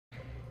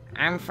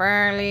I'm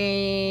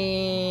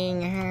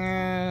falling.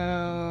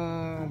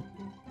 Help.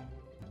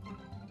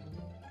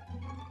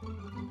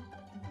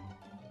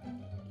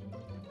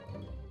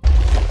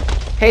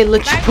 Hey,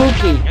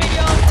 Lichipuki,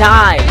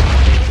 die.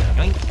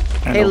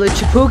 Hey,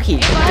 Lichipuki,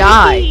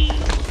 die.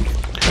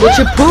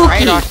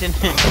 Lichipuki.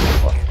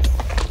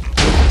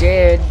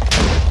 Dead.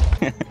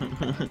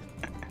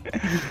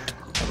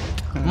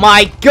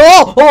 My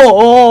God!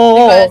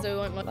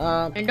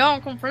 And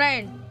don't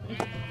complain.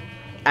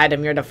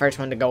 Adam, you're the first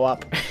one to go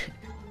up.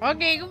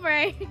 Okay,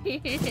 goodbye.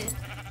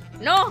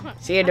 No.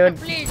 See you, dude.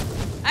 Please.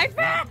 I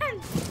found.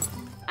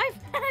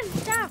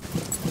 Stop.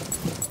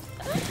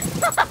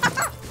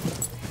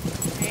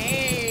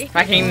 Hey.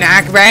 Fucking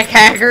knockback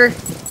hacker.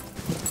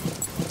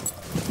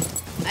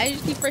 I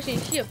just keep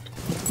pressing shift.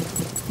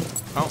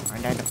 Oh, I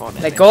died to fall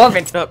down. Let go of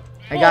it. Up.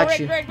 I got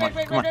you.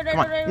 Come on.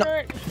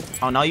 No.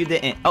 Oh, no, you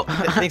didn't. Oh,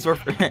 thanks for.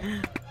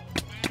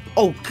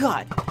 Oh,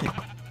 God.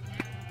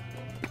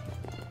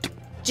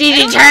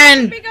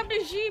 GG10! Pick up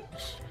the sheep.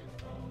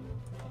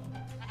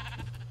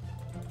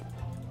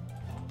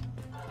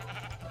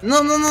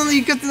 No,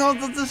 you got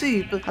the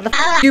sheep. How the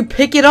f you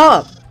pick it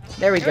up?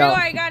 There we go.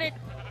 I got it.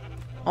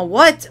 Oh,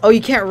 what? Oh,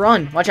 you can't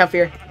run. Watch out,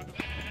 Fear.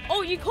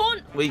 Oh, you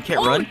can't. Wait, you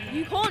can't run?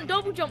 You can't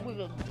double jump with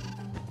them.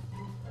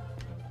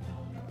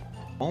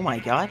 Oh, my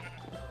God.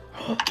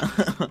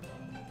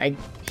 I mean,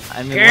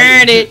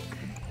 got it.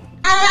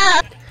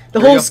 The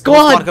There whole you go.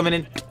 squad. Coming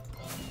in.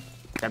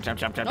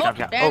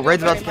 Chop. Oh,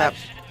 Red's about to cap.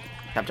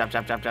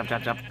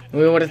 Chop.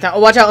 We would have thought. Oh,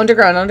 watch out,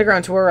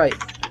 underground to our right.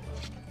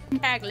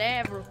 Tag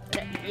lever.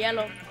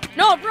 Yellow.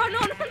 No, bro, no.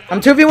 I'm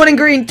 2v1 in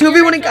green.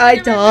 2v1 in. I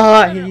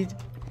died.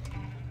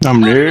 I'm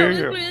No,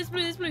 there.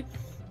 let's play.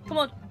 Come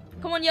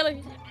on, yellow.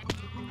 Woo!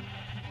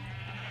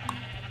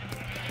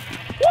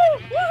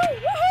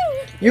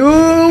 You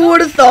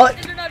would have thought.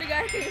 There's another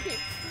guy.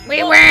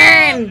 We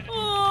win.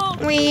 Oh.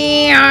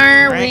 We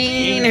are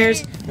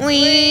winners.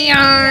 We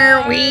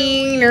are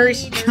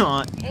winners. Come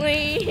on.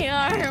 We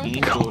are.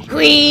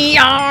 We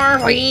are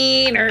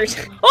winners.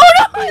 Oh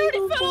no! I already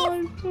fell off.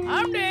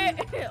 I'm dead.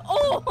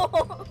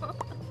 Oh.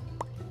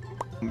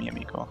 Me,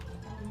 amigo.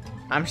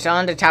 I'm still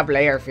on the top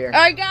layer, Fear.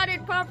 I got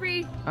it,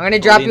 Poppy. I'm gonna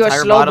drop you a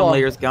slow bottom ball.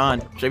 layer's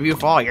gone. So if you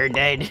fall, you're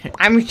dead.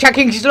 I'm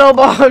chucking slow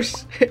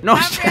balls. No.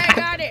 Poppy, I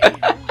got it.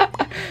 I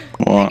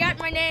What? got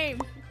my name.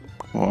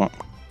 What?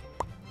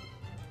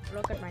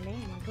 Look at my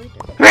name on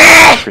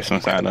Twitter.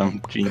 Christmas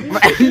Adam. Gee.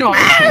 No.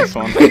 This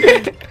one.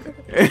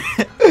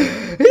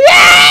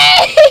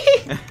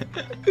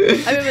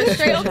 I mean,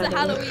 straight up to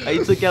Halloween. I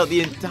took out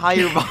the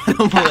entire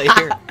bottom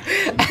layer.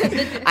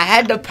 I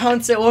had to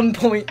pounce at one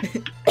point.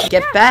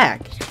 Get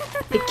back.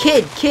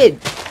 Hey, kid.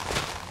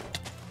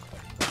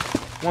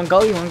 You wanna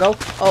go?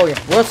 Oh yeah,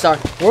 World Star.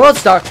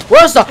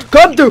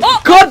 Come through.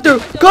 Oh,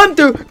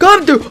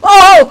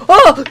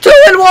 2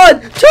 in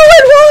 1.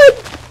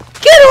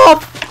 Get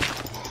off.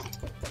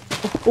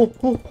 Oh.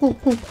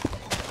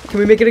 Can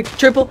we make it a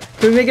triple?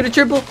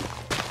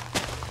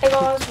 It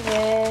goes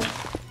with.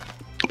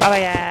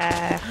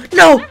 Bye.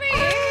 No.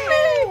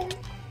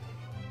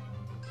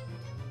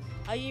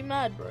 Are you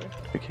mad, bro?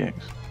 Who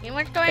kicks? Hey,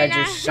 what's going That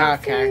on? just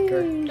shock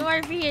hacker.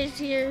 Dorothy is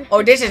here.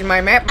 Oh, this is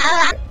my map.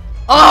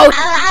 Oh,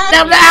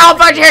 the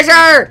Alpha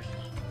Chaser.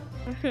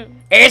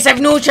 ASF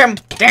Newcham.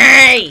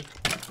 Die. Guys,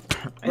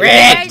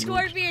 Red.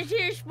 Dorothy is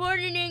here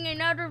sporting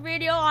another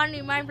video on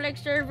the Mineplex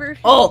server.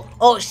 Oh,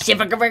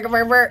 Shiver.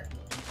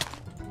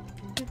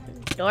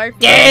 Dorothy.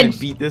 Dead.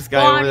 Beat this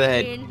guy over the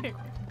head. spawning.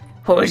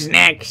 Who's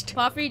next?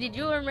 Puffy, did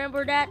you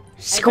remember that?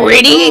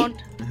 Squiddy?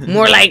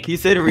 More like. He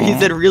said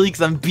really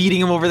because I'm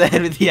beating him over the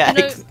head with the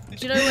axe.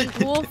 Do you know when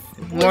Wolf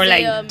was More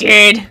like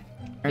dead?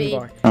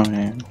 dead. Oh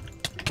man.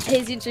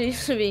 His intro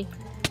used to be.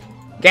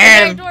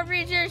 Get him.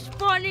 Dorothy is here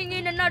spawning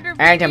in another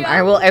video. Adam,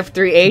 I will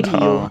F380 you.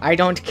 Uh-oh. I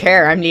don't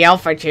care. I'm the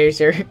Alpha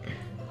Chaser.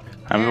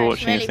 I remember Yeah,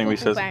 watching this smelly thing where he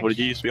poo-poo says, bags. what did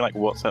you used to be like,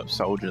 what's up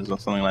soldiers or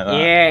something like that?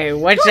 Yeah,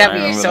 what's I up,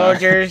 remember that.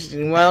 soldiers?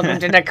 Welcome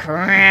to the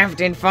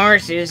Crafting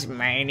Forces.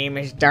 My name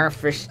is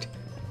Darfist.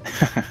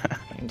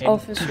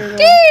 Officer.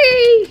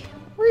 Hey,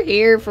 we're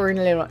here for a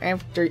little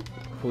after.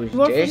 Who's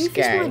this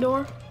guy?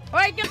 door.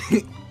 Alright, go.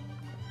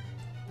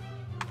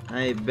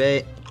 I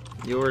bet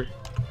you're.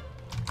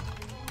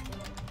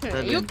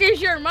 You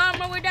kiss your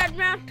mama with that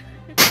mouth.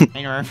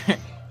 I know.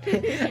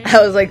 I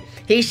was like,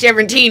 he's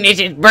 17. It's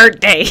his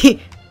birthday.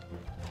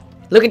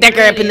 Look at that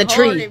guy up in the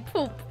Holy tree.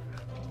 poop.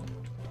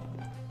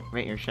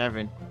 Wait, you're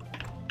 7.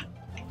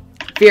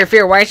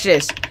 Fear, watch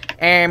this.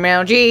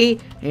 MLG.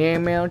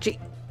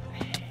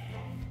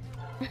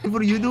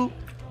 What do you do?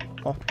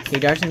 Oh, he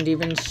doesn't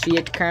even see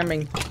it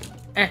coming.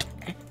 Hey,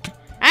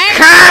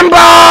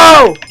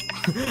 Combo!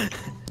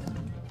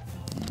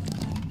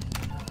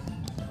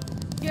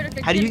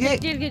 How do you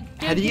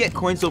get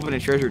coins to open a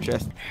treasure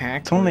chest?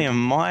 Hack. It's only a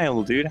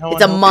mile, dude. How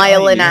It's a unhealthy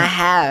mile are and a you?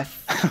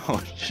 half.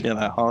 Oh shit,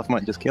 that half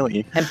might just kill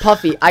you. And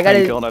Puffy, I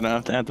Thank gotta. God I don't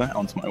have to add that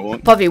onto my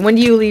walk. Puffy, when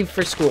do you leave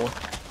for school?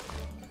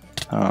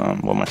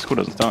 Well, my school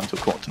doesn't start until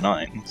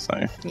 8:45, so.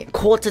 Yeah,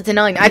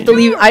 8:45. I have to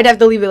leave. I'd have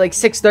to leave at like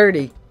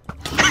 6:30.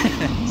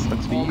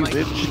 Sucks for you,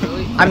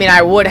 bitch. I mean,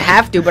 I would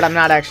have to, but I'm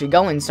not actually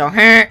going, so. Dorf,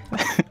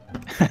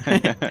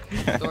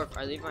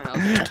 I leave my house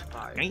at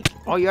 5.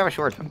 Oh, you have a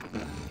sword.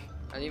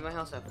 I leave my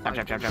house at 5.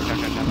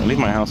 I leave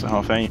my house at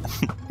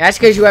 8:30. That's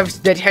because you have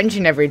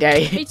detention every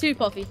day. Me too,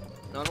 Puffy.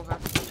 No, I don't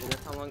have to.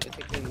 That's how long it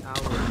takes me an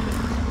hour.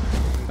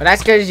 But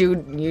that's because you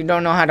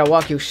don't know how to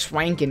walk. You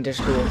swank into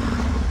school.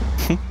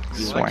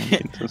 Swank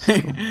into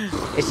school.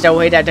 It's the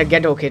way that the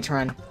ghetto kids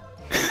run.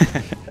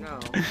 No,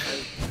 I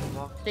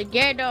walk. The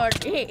ghetto,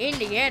 in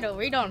the ghetto,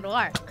 we don't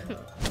work.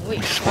 We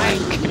fight.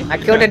 I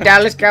killed a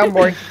Dallas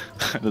Cowboy.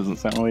 That doesn't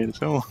sound weird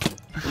at all.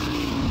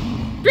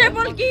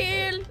 Triple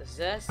kill.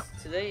 Zest,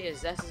 today is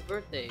Zest's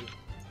birthday.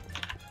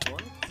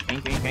 What?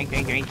 Ring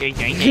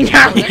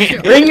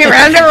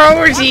around the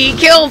rosy,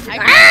 kill.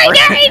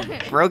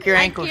 Broke your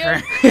ankle,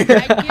 sir. I killed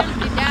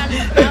the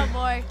Dallas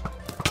Cowboy.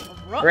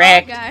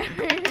 Wreck. Guy.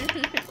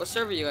 What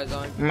server you guys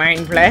on?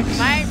 Mineplex.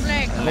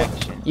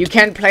 Mineplex. You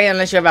can't play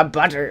unless you have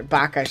a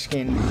baka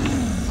skin.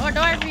 Oh,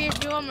 Dorothy,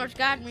 you almost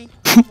got me.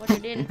 What you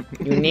didn't.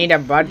 You need a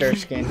butter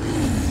skin.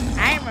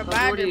 I'm a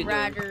What are you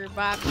brother,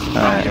 Bob.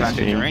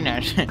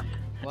 SG.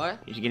 What?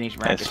 He's getting some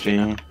rackets.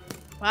 SG.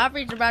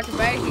 Poppy's about to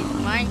buy his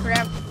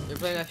Minecraft You're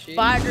playing FG?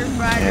 brother.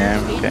 Yeah,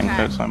 we're getting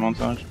close to my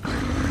montage.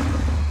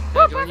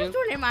 Oh, Poppy's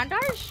doing a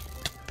montage.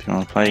 If you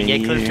want to play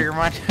Get close to you. your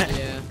montage.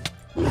 Yeah.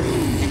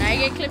 Can I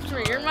get clips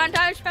from your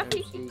montage,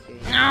 Poppy?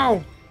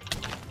 No.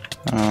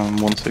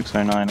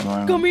 1609 at the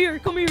moment. Come here,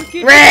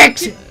 kid.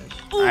 Rex!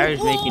 I was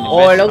making.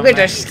 Oh, look at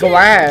the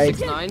squad.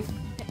 6-9?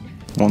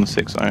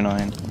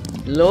 1609.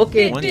 Look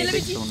at One this.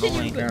 six, oh, no,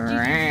 like-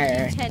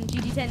 GT10,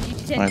 GT10,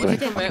 GT10, Wait,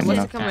 GT10.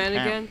 What's the command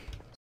again?